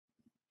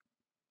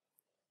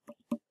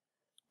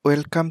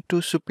Welcome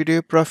to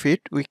Superior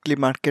Profit Weekly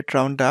Market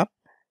Roundup,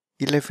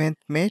 11th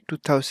May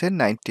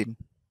 2019.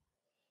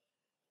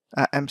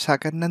 I am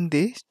Sagar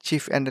Nandi,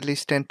 Chief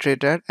Analyst and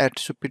Trader at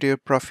Superior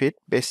Profit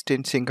based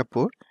in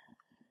Singapore.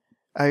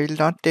 I will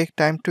not take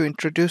time to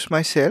introduce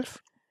myself.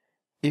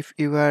 If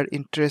you are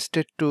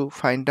interested to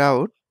find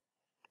out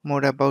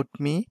more about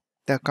me,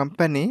 the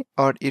company,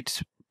 or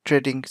its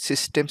trading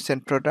systems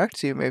and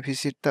products, you may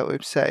visit the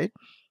website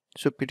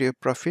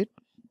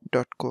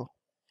superiorprofit.co.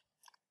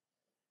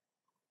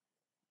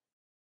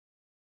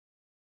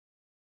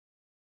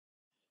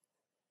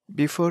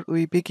 Before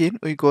we begin,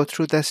 we go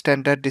through the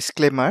standard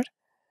disclaimer.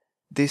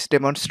 This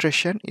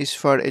demonstration is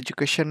for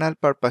educational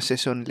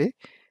purposes only.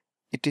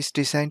 It is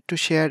designed to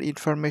share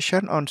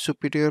information on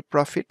Superior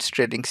Profit's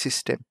trading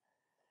system.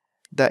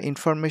 The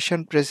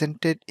information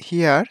presented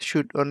here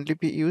should only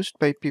be used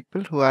by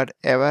people who are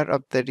aware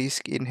of the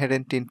risk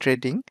inherent in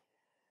trading.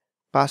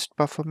 Past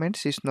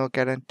performance is no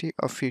guarantee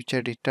of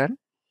future return.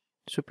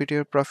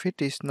 Superior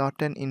Profit is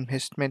not an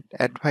investment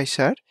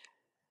advisor.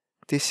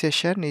 This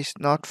session is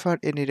not for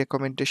any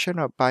recommendation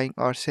of buying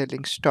or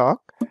selling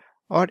stock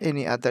or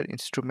any other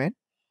instrument.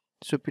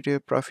 Superior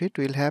Profit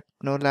will have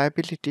no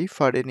liability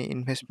for any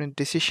investment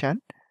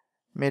decision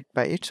made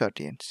by its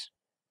audience.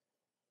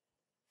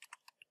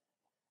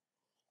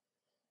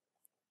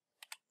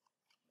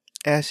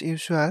 As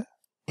usual,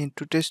 in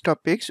today's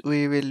topics,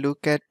 we will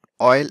look at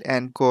oil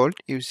and gold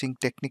using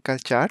technical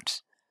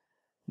charts.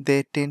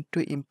 They tend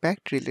to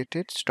impact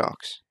related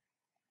stocks.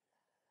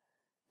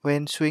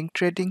 When swing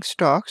trading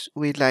stocks,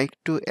 we like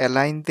to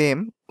align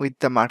them with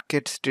the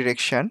market's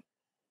direction.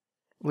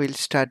 We'll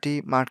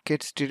study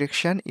market's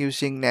direction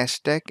using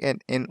Nasdaq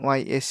and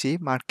NYSE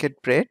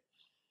market breadth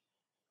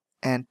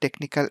and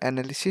technical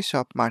analysis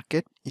of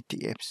market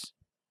ETFs.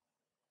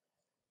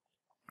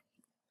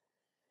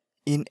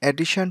 In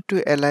addition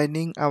to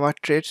aligning our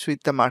trades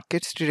with the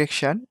market's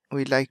direction,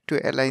 we like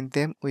to align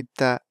them with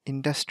the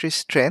industry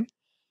strength.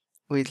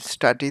 We'll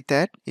study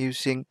that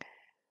using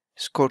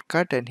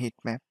scorecard and heat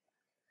map.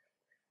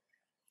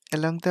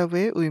 Along the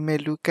way, we may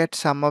look at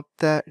some of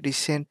the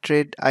recent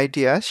trade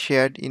ideas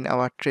shared in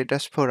our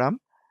traders forum.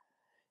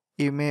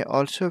 You may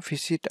also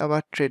visit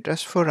our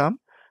traders forum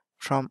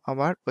from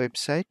our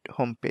website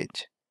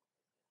homepage.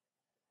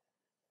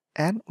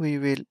 And we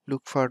will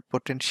look for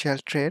potential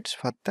trades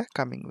for the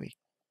coming week.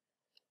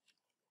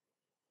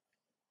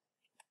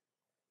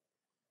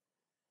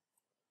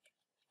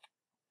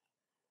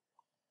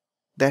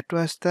 That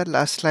was the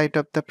last slide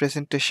of the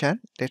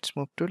presentation. Let's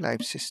move to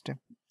live system.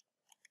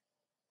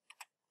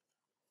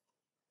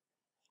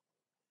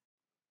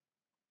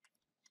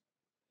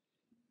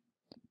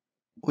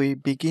 We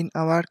begin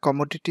our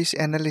commodities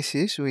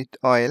analysis with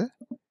oil.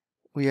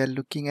 We are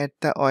looking at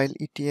the oil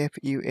ETF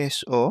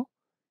USO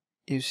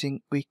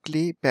using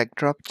weekly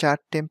backdrop chart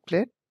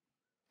template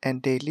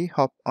and daily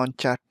hop on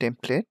chart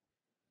template.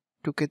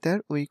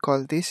 Together we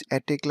call this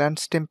at a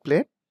glance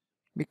template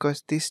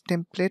because this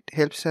template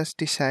helps us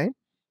decide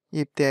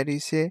if there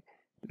is a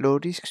low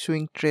risk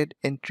swing trade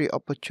entry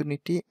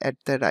opportunity at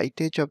the right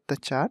edge of the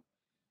chart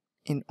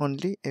in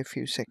only a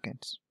few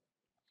seconds.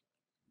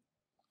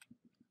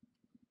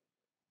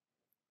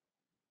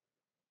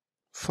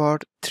 For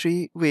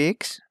 3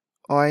 weeks,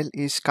 oil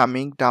is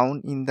coming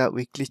down in the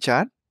weekly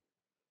chart.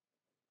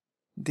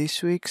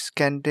 This week's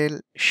candle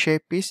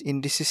shape is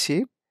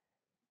indecisive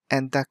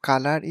and the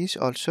color is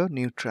also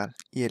neutral,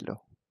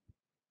 yellow.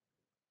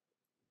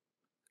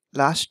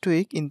 Last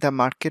week in the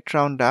market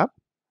roundup,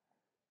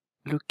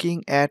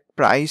 looking at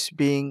price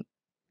being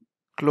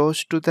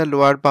close to the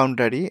lower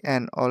boundary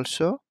and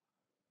also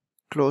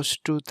close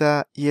to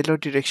the yellow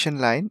direction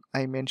line,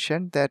 I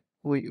mentioned that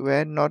we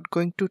were not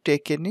going to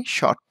take any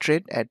short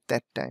trade at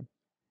that time.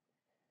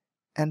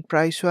 And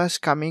price was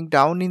coming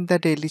down in the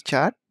daily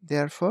chart,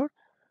 therefore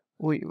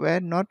we were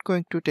not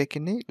going to take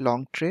any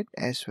long trade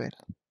as well.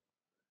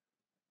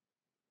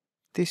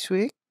 This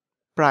week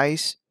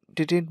price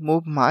didn't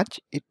move much,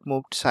 it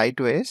moved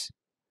sideways.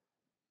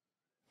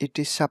 It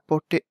is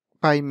supported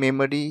by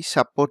memory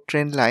support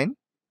trend line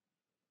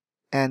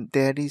and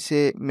there is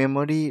a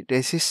memory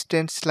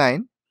resistance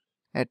line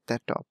at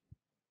the top.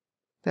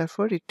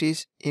 Therefore it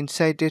is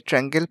inside a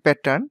triangle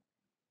pattern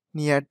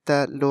near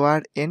the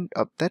lower end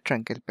of the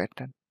triangle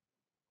pattern.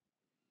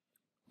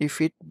 If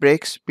it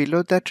breaks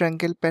below the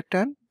triangle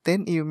pattern,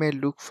 then you may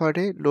look for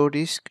a low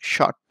risk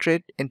short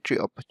trade entry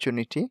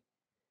opportunity.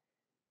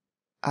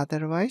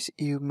 Otherwise,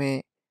 you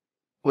may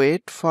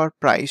wait for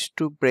price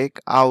to break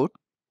out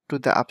to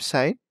the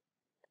upside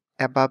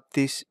above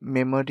this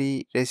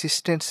memory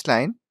resistance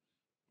line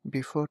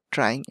before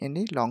trying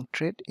any long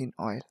trade in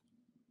oil.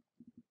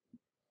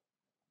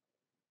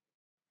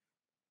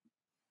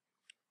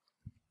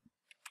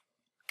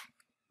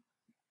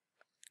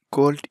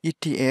 Gold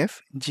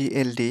ETF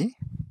GLD.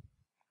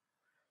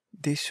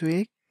 This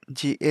week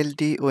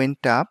GLD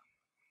went up.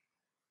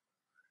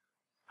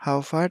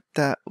 However,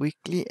 the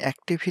weekly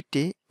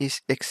activity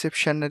is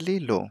exceptionally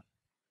low.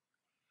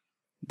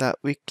 The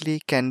weekly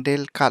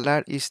candle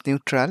color is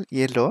neutral,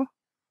 yellow,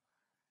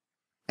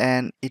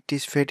 and it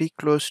is very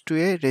close to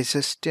a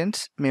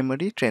resistance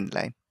memory trend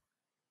line.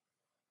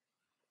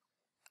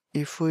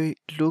 If we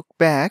look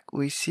back,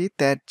 we see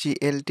that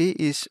GLD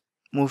is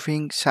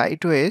moving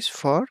sideways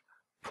for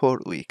 4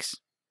 weeks.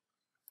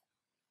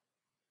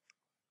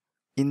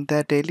 In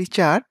the daily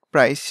chart,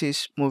 price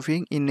is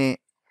moving in a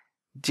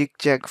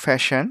zigzag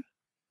fashion.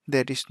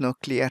 There is no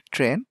clear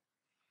trend.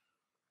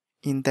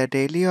 In the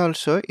daily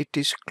also, it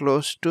is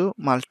close to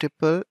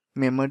multiple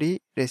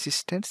memory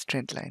resistance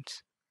trend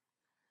lines.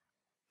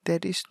 There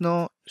is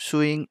no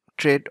swing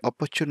trade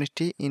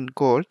opportunity in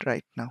gold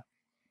right now.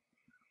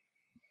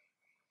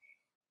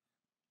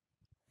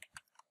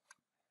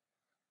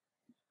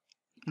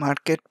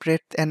 Market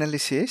breadth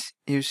analysis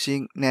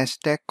using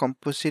Nasdaq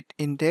Composite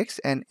Index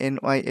and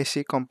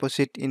NYSE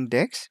Composite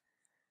Index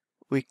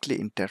weekly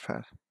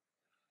interval,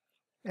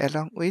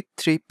 along with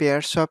 3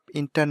 pairs of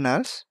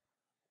internals,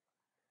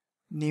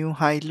 new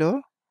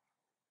high-low,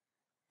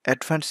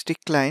 advanced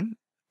decline,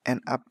 and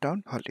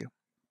up-down volume.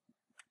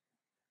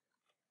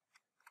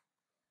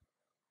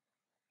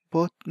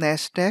 Both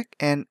Nasdaq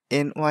and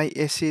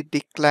NYSE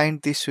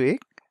declined this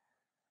week.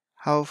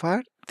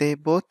 However, they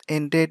both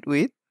ended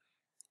with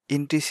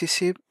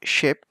indecisive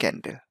shape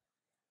candle.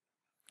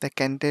 The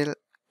candle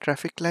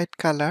traffic light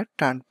color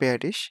turned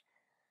bearish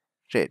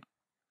red.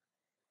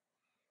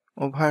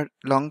 Over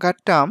longer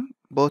term,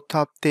 both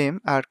of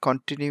them are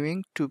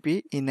continuing to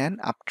be in an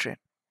uptrend.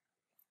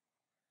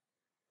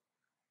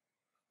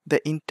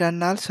 The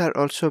internals are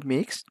also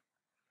mixed.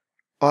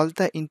 All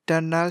the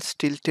internals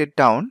tilted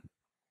down.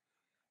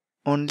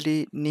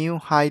 Only new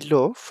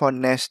high-low for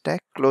Nasdaq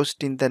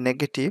closed in the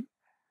negative.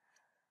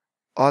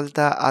 All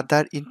the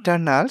other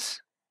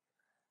internals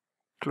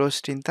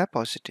closed in the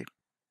positive.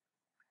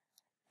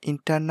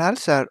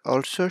 Internals are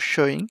also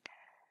showing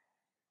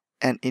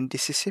an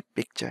indecisive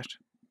picture.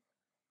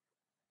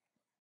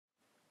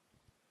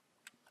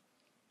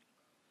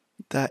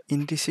 The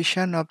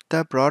indecision of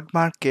the broad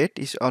market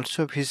is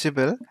also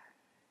visible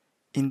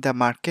in the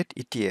market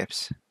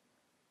ETFs.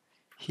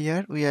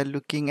 Here we are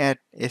looking at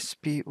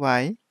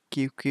SPY,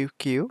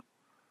 QQQ,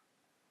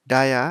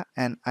 DIA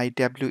and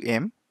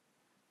IWM,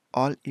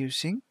 all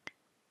using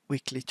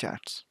weekly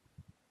charts.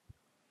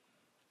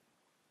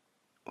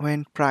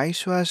 When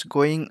price was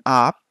going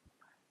up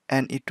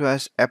and it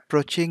was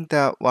approaching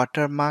the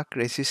watermark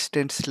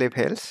resistance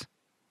levels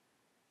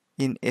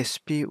in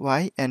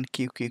SPY and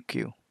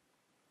QQQ.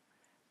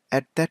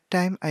 At that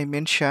time I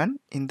mentioned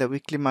in the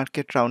weekly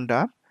market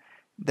roundup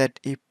that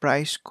if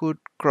price could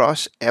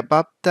cross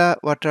above the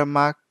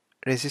watermark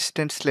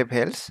resistance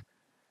levels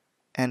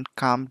and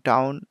come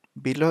down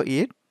below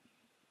it,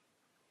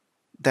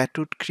 that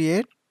would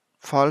create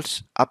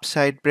false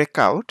upside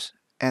breakouts,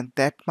 and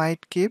that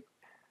might give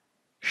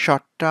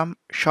short-term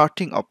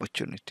shorting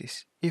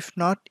opportunities, if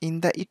not in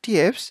the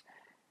ETFs,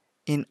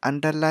 in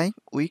underlying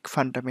weak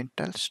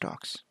fundamental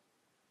stocks.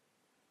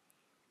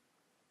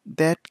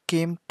 That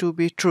came to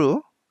be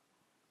true.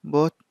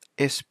 Both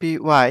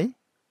SPY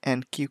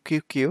and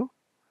QQQ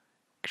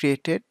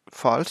created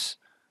false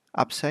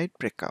upside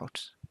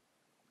breakouts.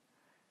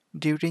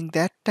 During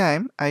that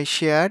time, I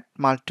shared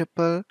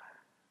multiple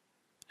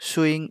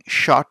swing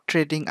short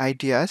trading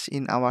ideas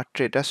in our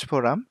traders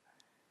forum,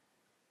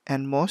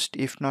 and most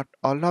if not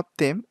all of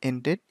them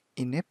ended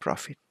in a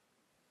profit.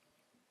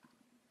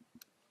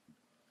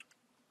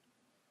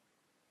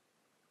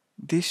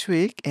 This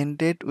week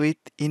ended with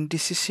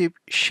indecisive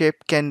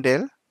shape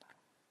candle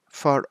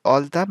for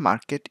all the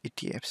market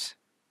ETFs.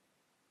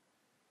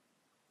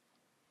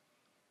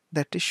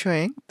 That is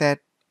showing that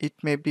it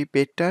may be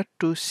better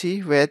to see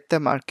where the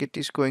market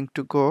is going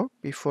to go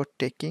before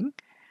taking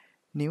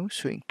new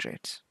swing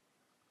trades.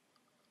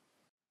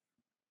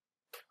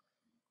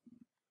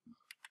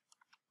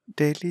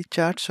 Daily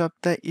charts of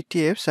the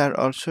ETFs are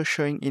also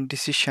showing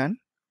indecision.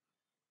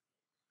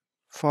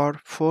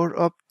 For 4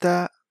 of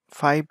the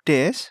 5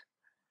 days,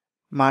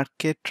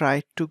 market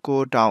tried to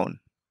go down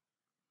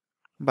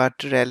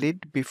but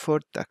rallied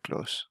before the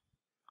close.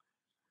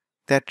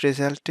 That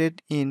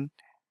resulted in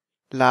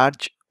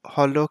large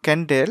hollow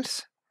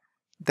candles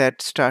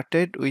that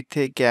started with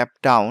a gap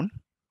down,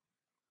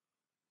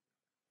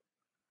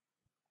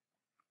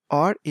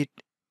 or it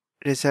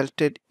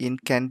resulted in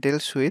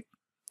candles with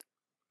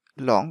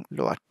long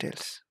lower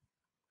tails.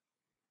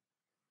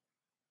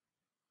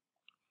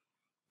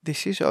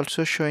 This is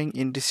also showing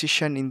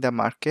indecision in the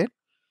market.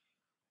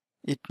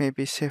 It may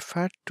be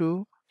safer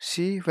to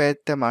see where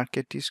the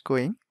market is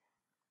going.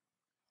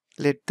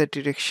 Let the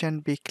direction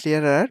be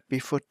clearer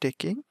before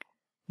taking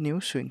new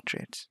swing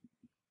trades.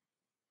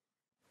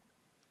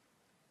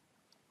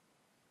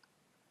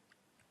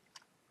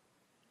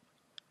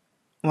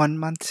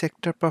 One-month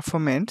sector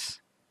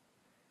performance.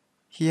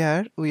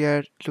 Here we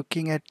are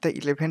looking at the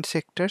 11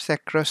 sectors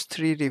across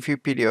 3 review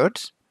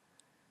periods.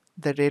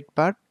 The red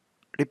bar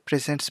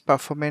represents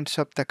performance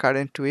of the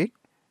current week,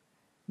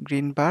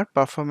 green bar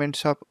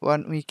performance of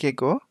 1 week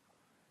ago,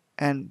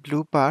 and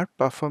blue bar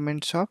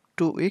performance of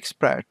 2 weeks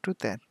prior to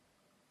that.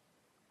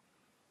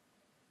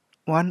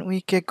 1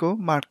 week ago,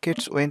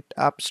 markets went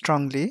up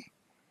strongly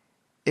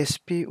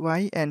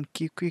SPY and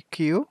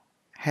QQQ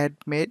had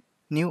made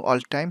new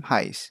all-time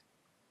highs.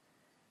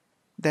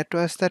 That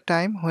was the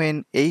time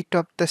when 8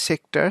 of the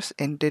sectors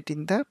ended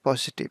in the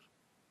positive.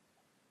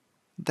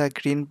 The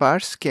green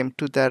bars came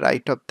to the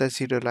right of the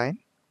zero line.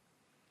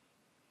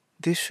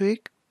 This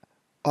week,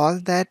 all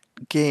that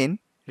gain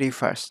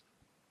reversed.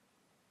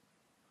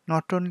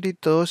 Not only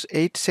those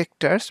 8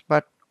 sectors,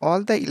 but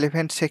all the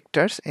 11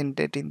 sectors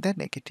ended in the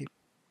negative.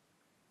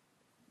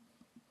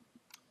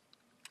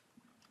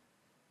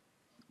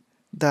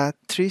 The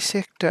 3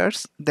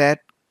 sectors that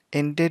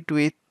ended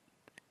with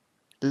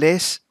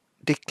less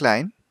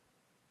decline,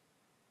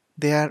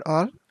 they are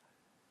all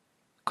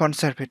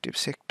conservative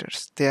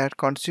sectors. They are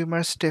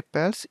consumer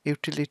staples,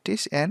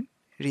 utilities, and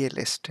real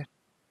estate.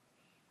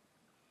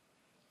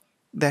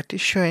 That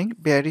is showing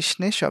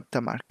bearishness of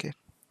the market.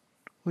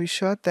 We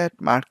saw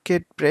that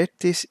market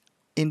breadth is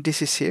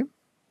indecisive.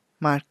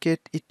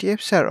 Market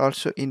ETFs are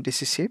also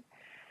indecisive.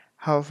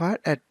 However,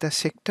 at the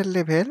sector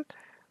level,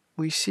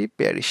 we see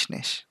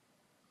bearishness.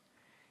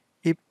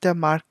 If the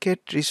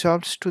market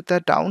resolves to the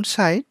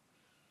downside,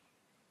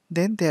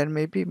 then there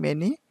may be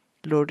many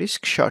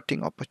low-risk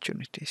shorting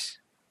opportunities.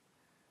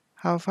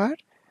 However,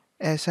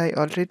 as I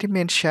already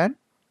mentioned,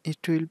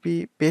 it will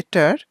be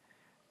better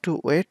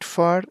to wait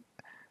for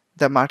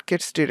the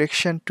market's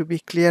direction to be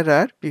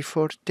clearer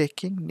before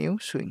taking new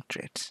swing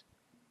trades.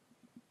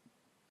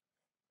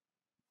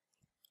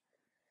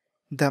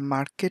 The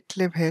market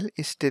level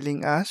is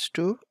telling us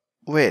to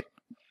wait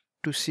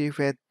to see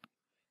where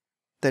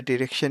the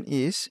direction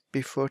is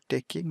before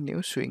taking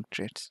new swing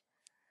trades.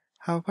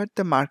 However,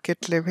 the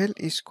market level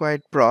is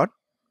quite broad.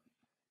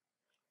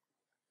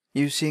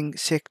 Using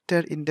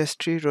sector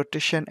industry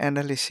rotation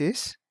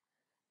analysis,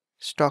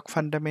 stock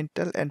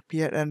fundamental and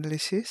peer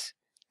analysis,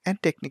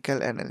 and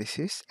technical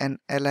analysis, and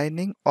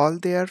aligning all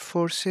their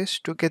forces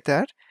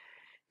together,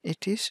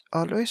 it is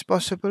always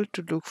possible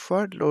to look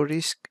for low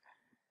risk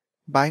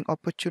buying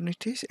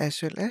opportunities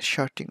as well as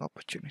shorting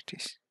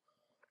opportunities.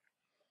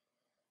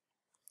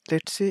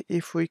 Let's see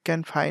if we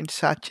can find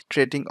such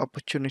trading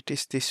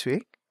opportunities this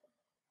week.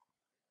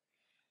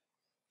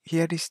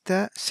 Here is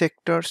the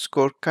sector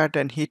scorecard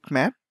and heat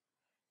map.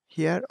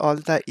 Here all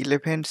the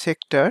 11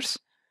 sectors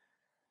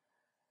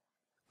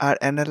are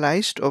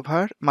analyzed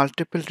over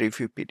multiple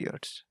review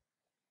periods.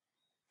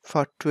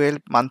 For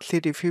 12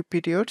 monthly review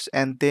periods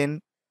and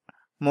then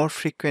more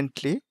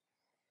frequently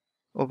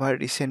over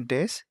recent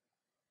days,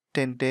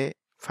 10-day,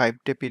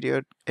 5-day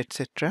period,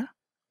 etc.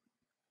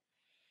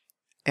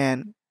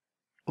 And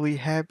we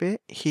have a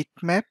heat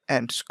map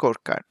and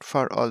scorecard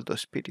for all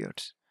those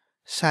periods.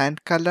 Cyan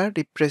color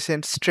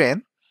represents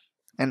strength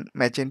and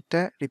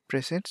magenta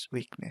represents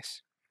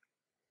weakness.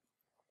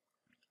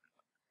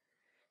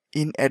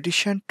 In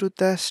addition to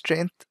the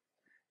strength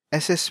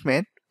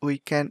assessment, we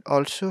can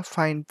also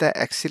find the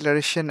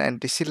acceleration and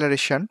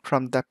deceleration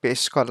from the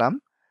pace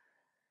column.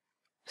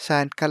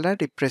 Cyan color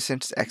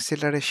represents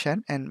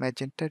acceleration and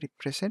magenta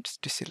represents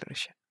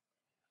deceleration.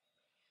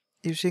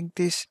 Using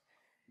this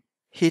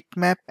heat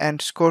map and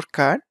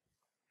scorecard,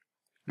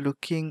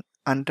 looking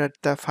under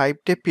the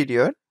 5-day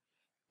period,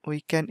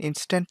 we can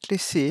instantly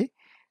see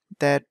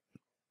that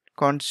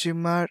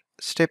consumer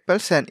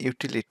staples and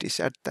utilities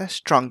are the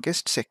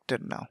strongest sector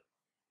now.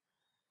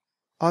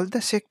 All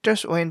the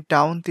sectors went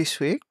down this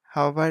week,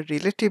 however,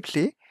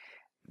 relatively,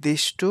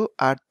 these two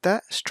are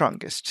the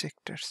strongest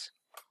sectors.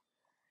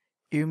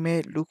 You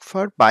may look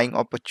for buying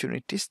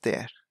opportunities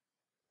there.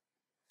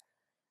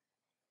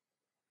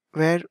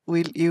 Where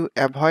will you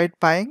avoid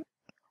buying?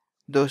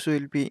 Those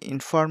will be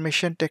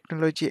information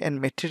technology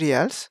and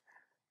materials.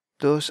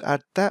 Those are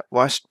the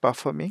worst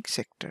performing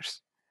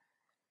sectors.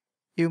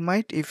 You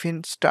might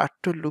even start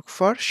to look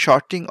for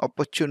shorting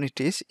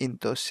opportunities in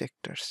those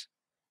sectors.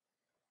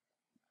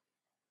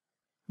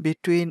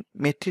 Between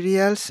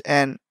materials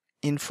and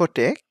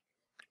infotech,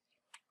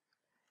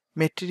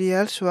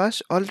 materials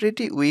was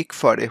already weak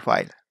for a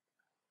while,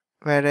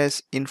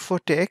 whereas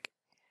infotech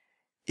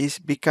is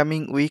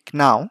becoming weak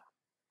now.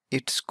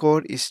 Its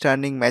score is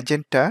turning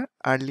magenta.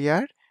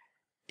 Earlier,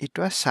 it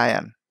was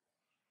cyan.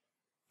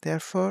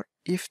 Therefore,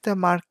 if the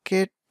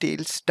market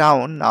tilts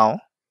down now,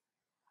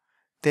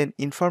 then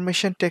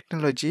information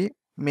technology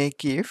may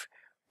give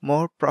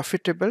more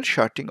profitable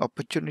shorting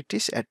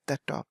opportunities at the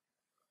top.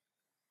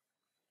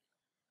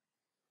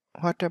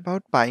 What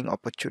about buying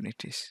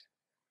opportunities?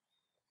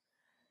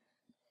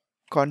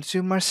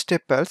 Consumer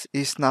staples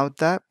is now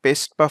the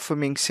best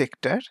performing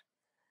sector,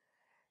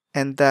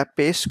 and the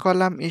pace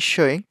column is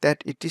showing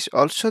that it is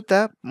also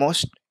the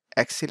most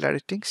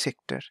accelerating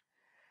sector.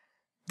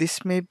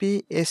 This may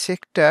be a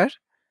sector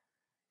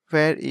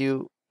where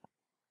you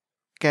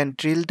can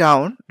drill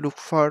down, look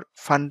for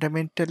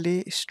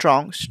fundamentally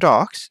strong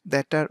stocks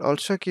that are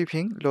also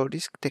giving low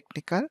risk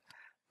technical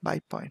buy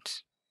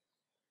points.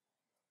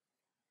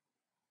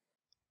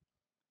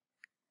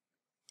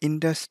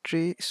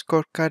 Industry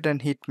scorecard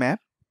and heat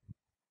map.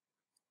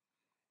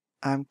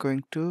 I'm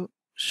going to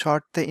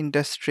sort the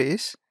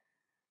industries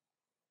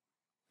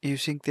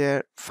using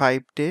their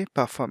 5-day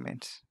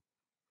performance.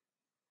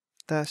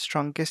 The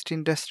strongest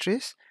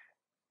industries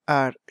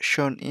are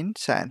shown in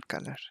cyan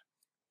color.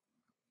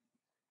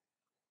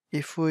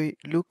 If we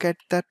look at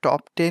the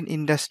top 10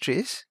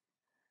 industries,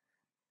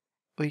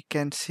 we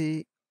can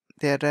see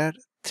there are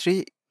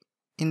 3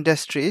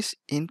 industries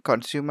in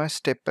consumer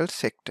staple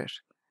sector.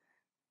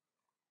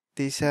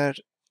 These are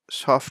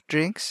soft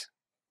drinks,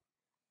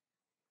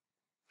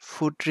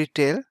 food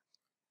retail,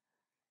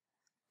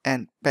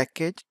 and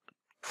packaged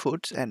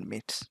foods and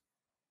meats.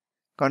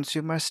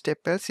 Consumer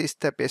staples is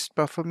the best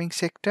performing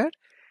sector,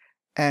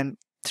 and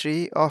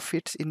 3 of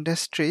its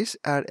industries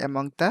are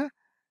among the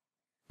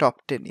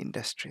top 10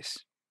 industries.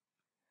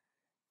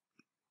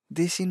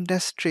 These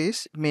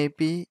industries may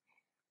be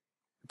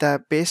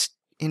the best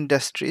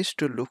industries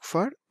to look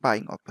for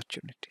buying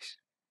opportunities.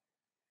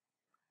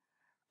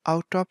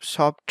 Out of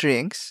soft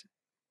drinks,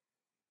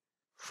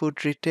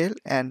 food retail,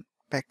 and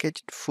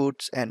packaged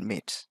foods and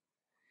meats,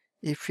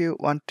 if you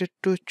wanted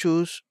to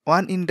choose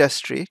one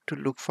industry to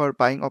look for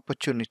buying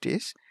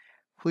opportunities,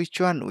 which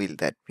one will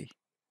that be?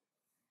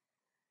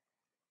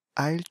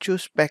 I'll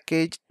choose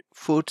packaged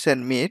foods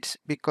and meats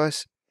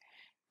because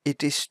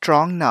it is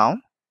strong now.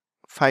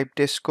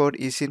 5-day score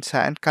is in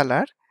cyan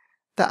color.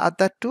 The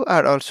other 2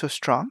 are also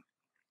strong.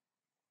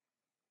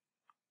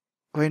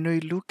 When we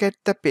look at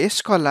the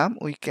pace column,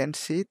 we can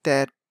see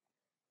that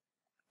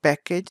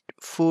packaged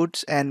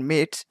foods and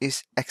meats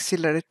is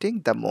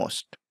accelerating the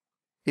most.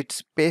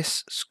 Its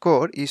pace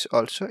score is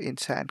also in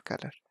cyan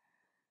color.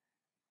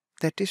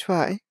 That is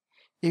why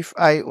if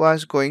I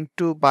was going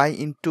to buy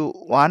into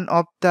one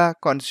of the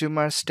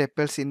consumer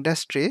staples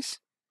industries,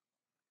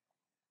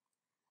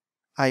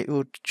 I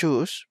would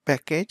choose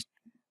packaged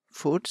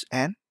foods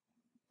and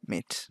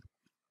meats.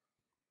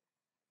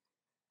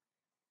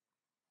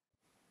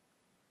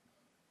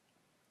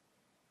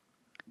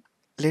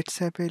 Let's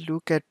have a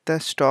look at the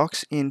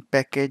stocks in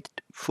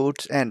packaged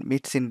foods and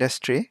meats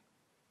industry.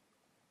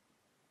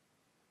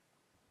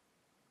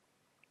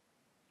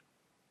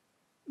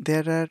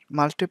 There are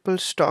multiple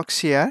stocks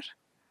here.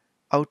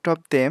 Out of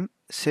them,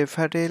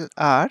 several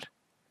are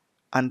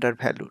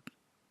undervalued.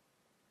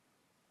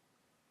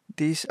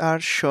 These are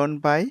shown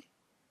by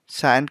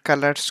cyan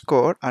color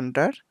score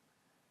under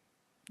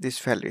this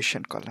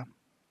valuation column.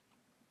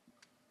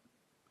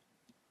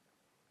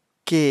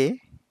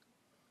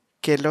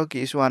 Kellogg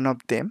is one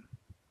of them.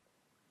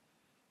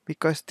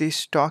 Because this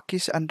stock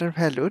is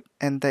undervalued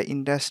and the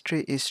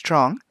industry is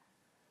strong,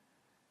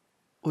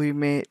 we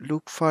may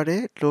look for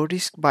a low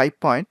risk buy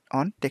point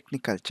on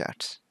technical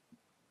charts.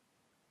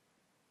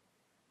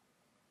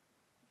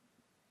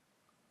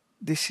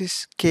 This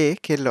is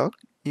Kellogg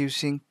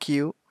using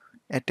CUE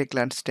at a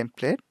glance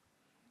template,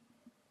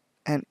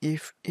 and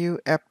if you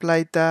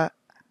apply the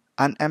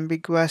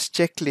unambiguous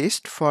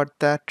checklist for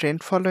the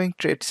trend following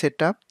trade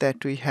setup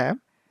that we have,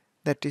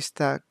 that is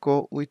the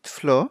go with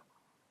flow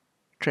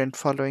trend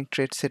following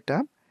trade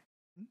setup,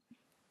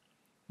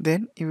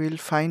 then you will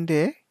find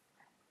a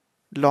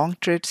long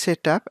trade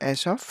setup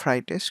as of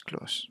Friday's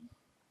close.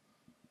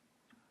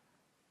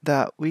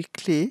 The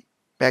weekly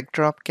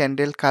backdrop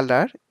candle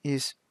color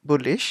is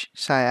bullish,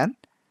 cyan.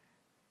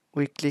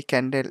 Weekly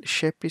candle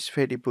shape is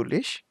very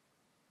bullish.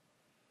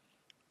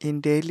 In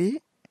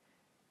daily,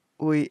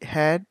 we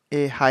had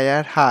a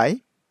higher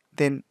high,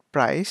 then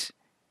price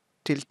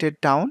tilted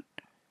down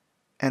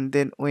and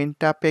then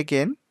went up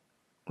again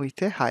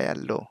with a higher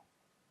low.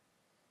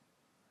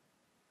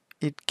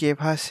 It gave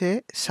us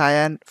a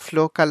cyan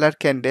flow color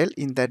candle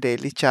in the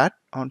daily chart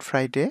on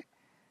Friday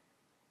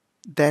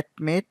that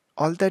met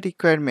all the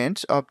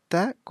requirements of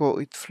the go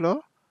with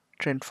flow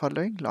trend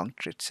following long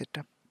trade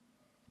setup.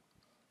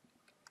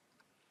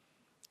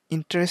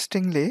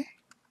 Interestingly,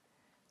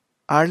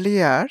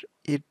 earlier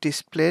it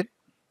displayed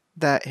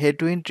the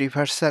headwind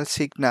reversal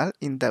signal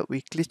in the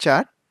weekly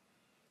chart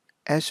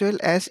as well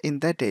as in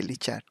the daily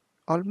chart,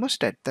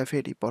 almost at the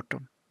very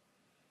bottom.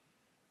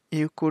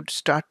 You could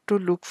start to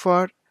look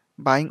for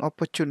buying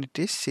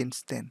opportunities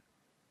since then.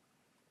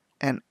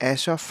 And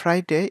as of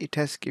Friday, it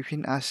has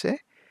given us a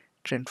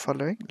trend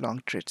following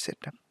long trade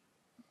setup.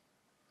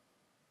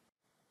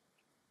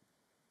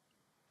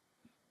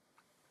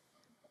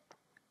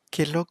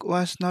 Kellogg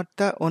was not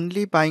the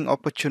only buying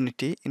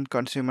opportunity in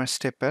consumer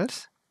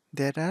staples.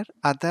 There are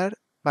other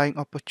buying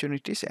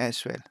opportunities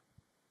as well.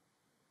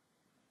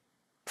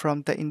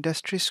 From the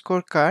industry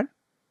scorecard,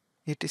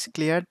 it is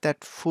clear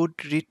that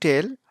food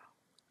retail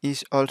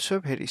is also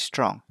very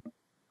strong.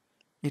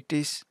 It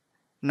is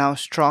now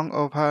strong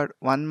over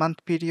 1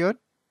 month period,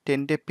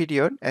 10-day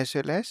period as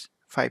well as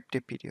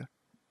 5-day period.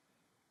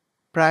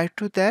 Prior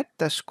to that,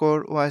 the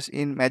score was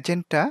in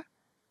magenta,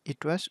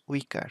 it was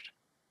weaker.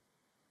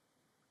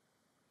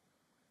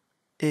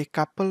 A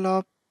couple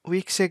of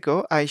weeks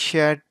ago, I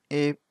shared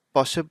a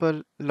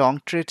possible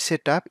long trade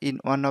setup in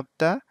one of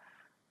the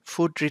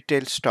food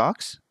retail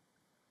stocks.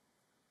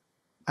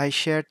 I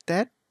shared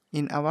that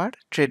in our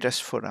traders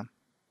forum.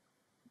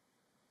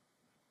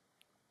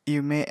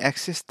 You may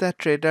access the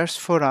traders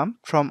forum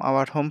from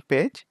our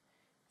homepage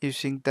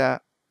using the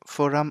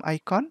forum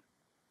icon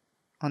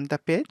on the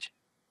page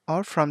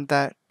or from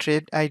the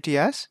trade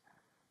ideas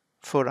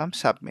forum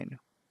submenu.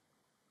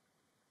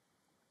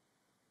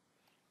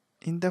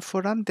 In the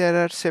forum,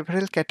 there are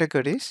several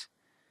categories.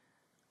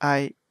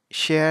 I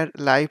share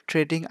live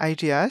trading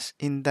ideas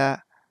in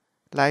the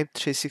live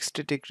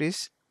 360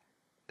 degrees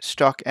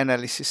stock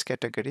analysis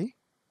category.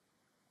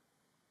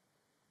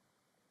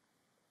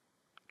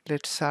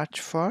 Let's search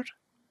for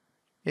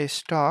a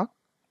stock,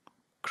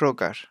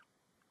 Kroger.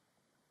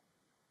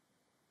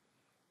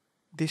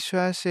 This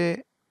was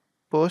a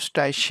post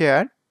I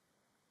shared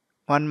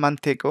 1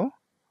 month ago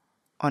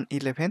on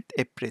 11th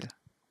April.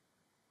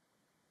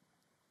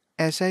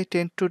 As I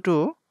tend to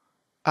do,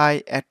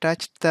 I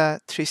attached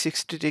the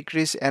 360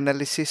 degrees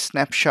analysis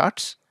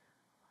snapshots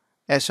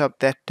as of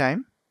that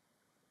time.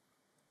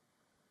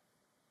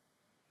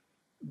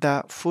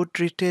 The food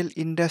retail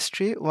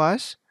industry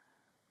was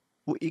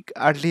weak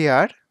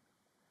earlier,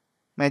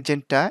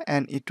 magenta,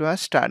 and it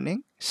was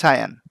turning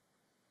cyan.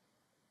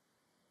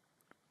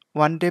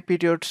 1 day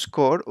period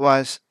score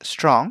was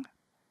strong,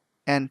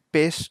 and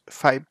pace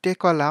 5-day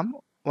column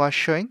was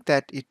showing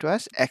that it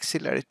was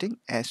accelerating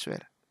as well.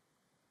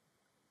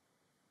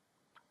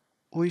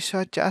 We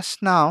saw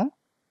just now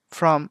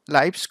from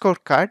live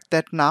scorecard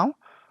that now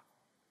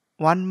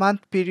 1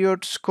 month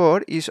period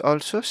score is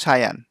also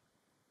cyan.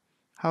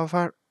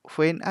 However,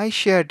 when I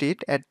shared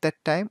it at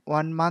that time,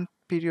 1 month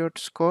period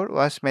score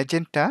was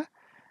magenta.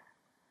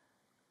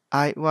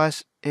 I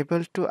was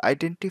able to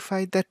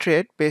identify the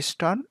trade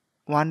based on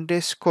 1 day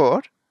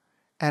score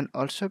and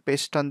also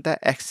based on the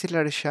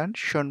acceleration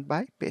shown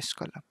by pace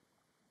column.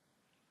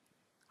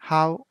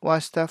 How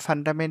was the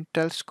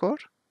fundamental score?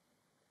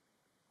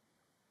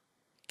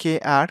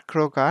 KR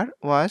Kroger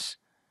was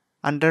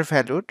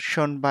undervalued,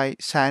 shown by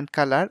cyan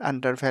color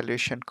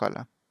undervaluation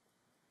column.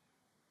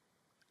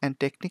 And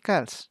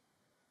technicals.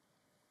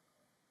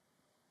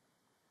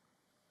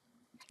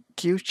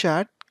 Q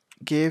chart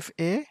gave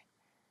a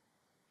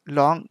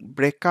long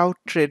breakout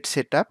trade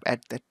setup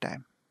at that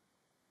time.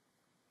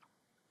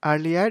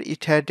 Earlier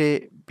it had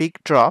a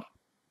big drop.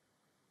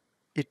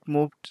 It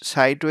moved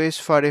sideways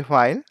for a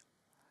while,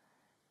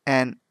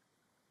 and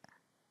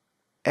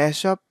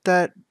as of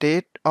the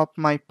date of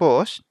my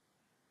post,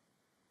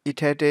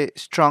 it had a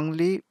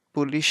strongly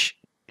bullish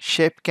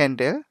shape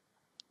candle.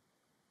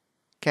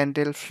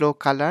 Candle flow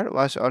color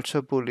was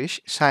also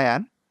bullish,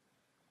 cyan.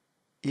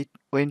 It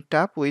went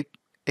up with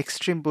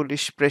extreme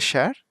bullish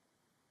pressure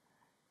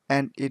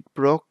and it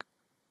broke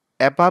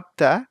above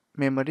the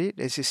memory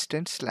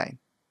resistance line.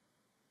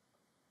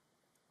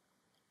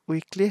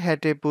 Weekly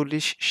had a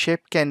bullish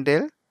shape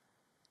candle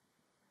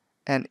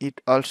and it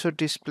also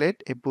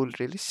displayed a bull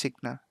release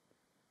signal.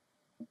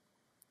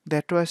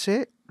 That was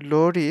a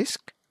low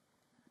risk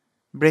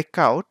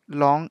breakout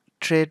long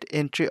trade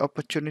entry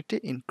opportunity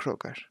in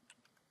Kroger.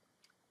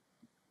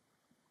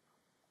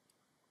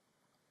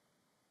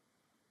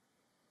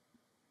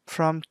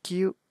 From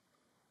CUE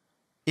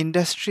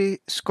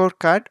industry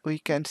scorecard, we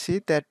can see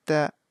that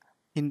the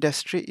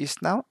industry is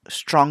now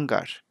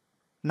stronger.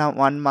 Now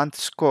 1 month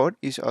score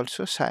is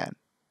also cyan.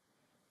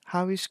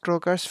 How is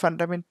Kroger's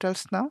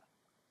fundamentals now?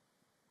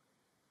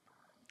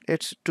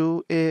 Let's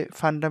do a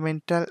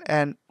fundamental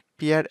and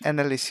peer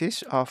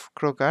analysis of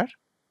Kroger.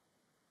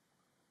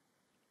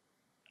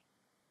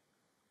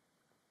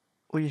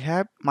 We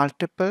have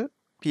multiple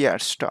peer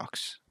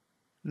stocks,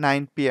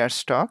 9 peer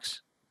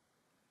stocks.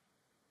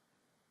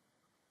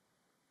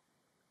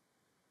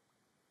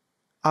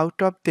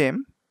 Out of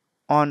them,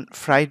 on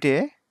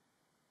Friday,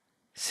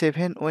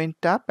 7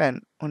 went up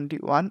and only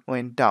 1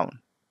 went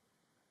down.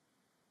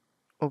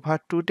 Over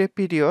 2-day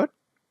period,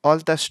 all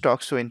the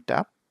stocks went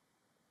up.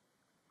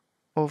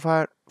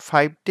 Over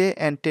 5-day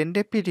and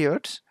 10-day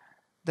periods,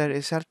 the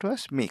result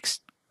was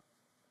mixed.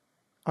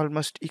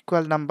 Almost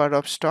equal number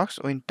of stocks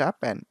went up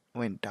and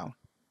went down.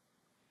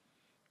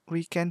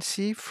 We can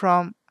see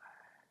from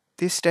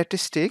these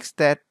statistics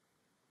that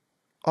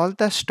all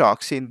the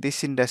stocks in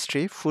this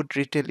industry, food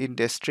retail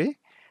industry,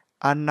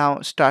 are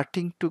now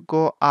starting to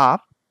go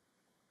up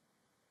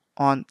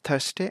on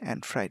Thursday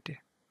and Friday.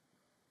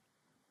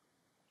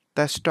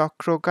 The stock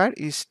Kroger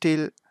is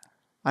still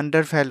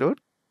undervalued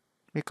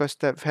because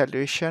the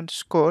valuation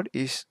score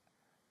is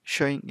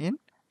showing in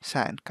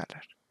cyan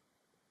color.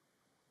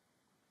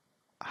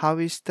 How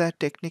is the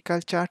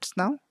technical charts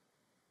now?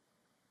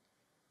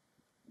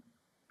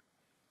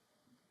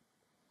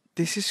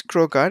 This is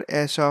Kroger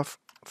as of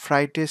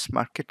Friday's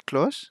market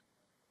close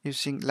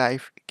using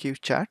live Q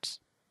charts.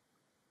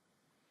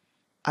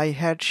 I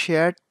had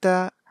shared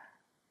the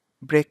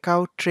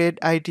breakout trade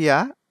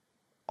idea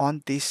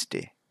on this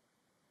day.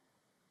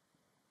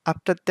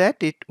 After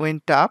that, it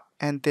went up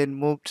and then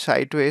moved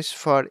sideways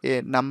for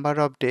a number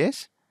of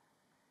days.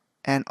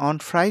 And on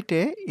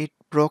Friday, it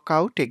broke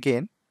out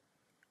again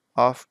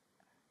of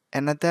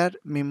another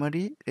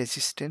memory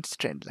resistance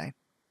trend line.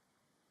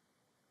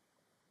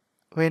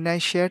 When I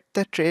shared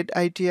the trade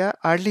idea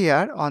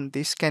earlier on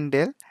this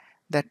candle,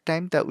 that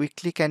time the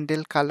weekly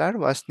candle color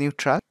was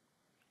neutral.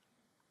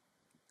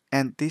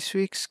 And this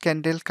week's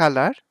candle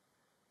color,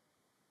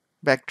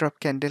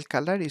 backdrop candle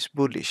color, is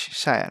bullish,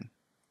 cyan.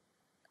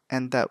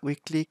 and the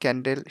weekly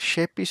candle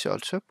shape is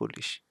also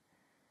bullish.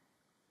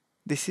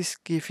 This is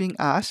giving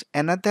us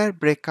another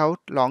breakout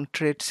long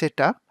trade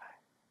setup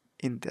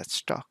in the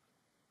stock.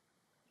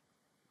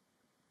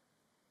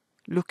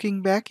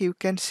 Looking back, you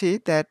can see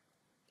that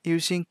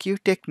using CUE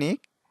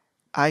technique,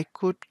 I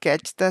could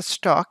catch the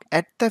stock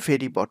at the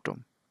very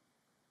bottom.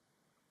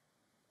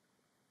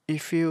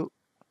 If you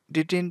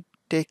didn't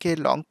take a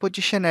long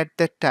position at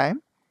that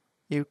time,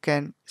 you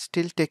can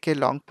still take a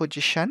long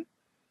position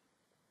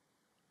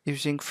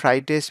using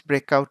Friday's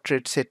breakout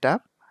trade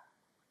setup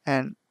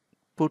and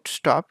put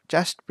stop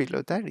just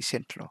below the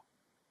recent low.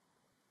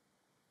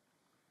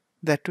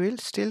 That will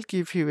still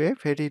give you a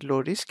very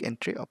low risk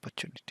entry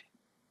opportunity.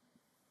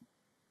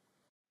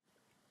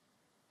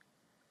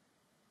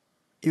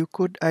 You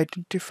could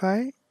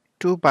identify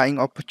two buying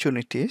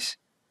opportunities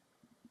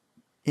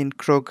in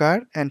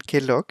Kroger and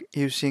Kellogg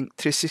using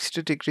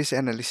 360 degrees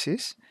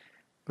analysis,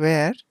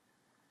 where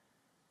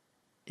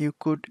you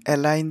could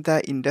align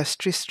the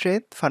industry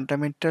strength,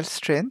 fundamental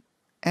strength,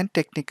 and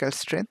technical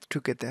strength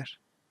together.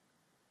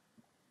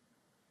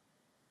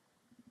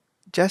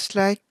 Just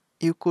like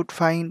you could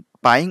find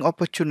buying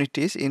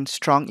opportunities in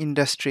strong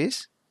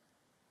industries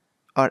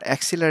or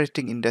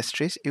accelerating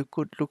industries, you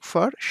could look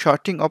for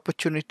shorting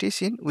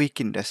opportunities in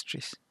weak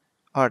industries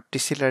or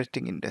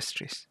decelerating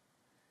industries.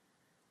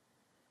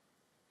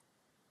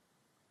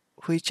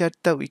 Which are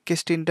the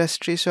weakest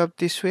industries of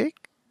this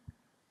week?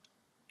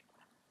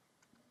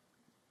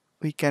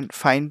 We can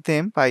find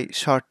them by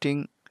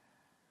sorting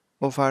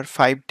over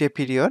 5-day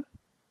period.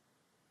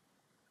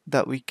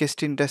 The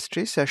weakest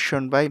industries are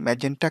shown by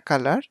magenta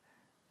color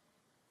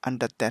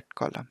under that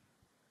column.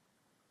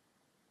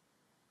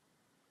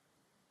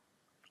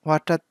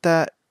 What are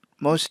the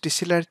most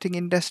decelerating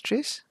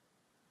industries?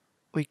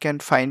 We can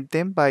find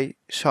them by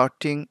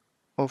sorting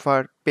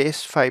over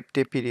base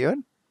 5-day period.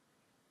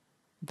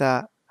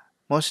 The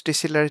most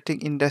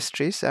decelerating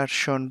industries are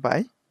shown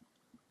by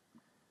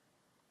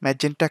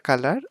magenta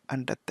color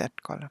under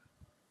that column.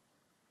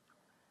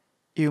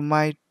 You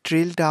might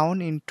drill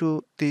down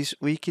into these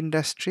weak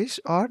industries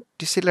or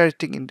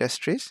decelerating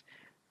industries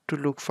to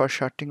look for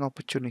shorting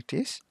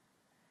opportunities.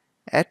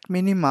 At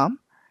minimum,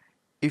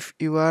 if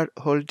you are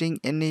holding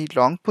any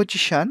long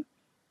position,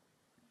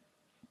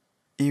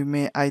 you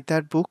may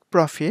either book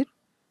profit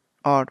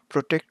or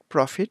protect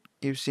profit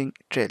using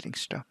trailing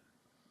stop.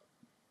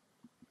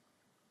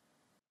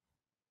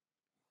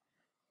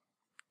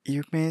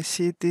 You may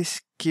see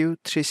this CUE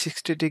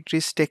 360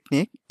 degrees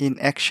technique in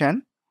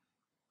action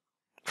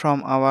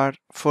from our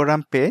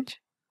forum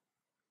page,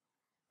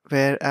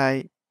 where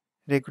I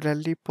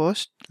regularly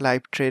post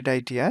live trade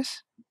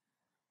ideas.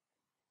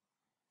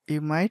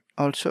 You might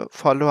also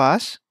follow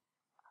us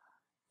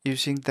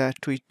using the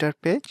Twitter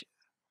page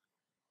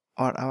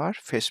or our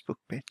Facebook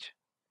page.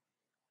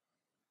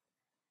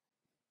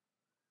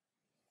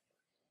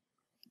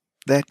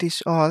 That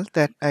is all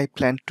that I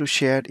plan to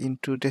share in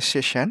today's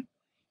session.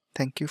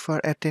 Thank you for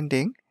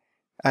attending.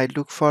 I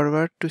look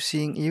forward to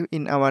seeing you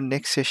in our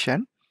next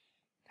session.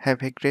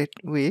 Have a great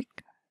week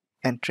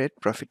and trade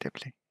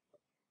profitably.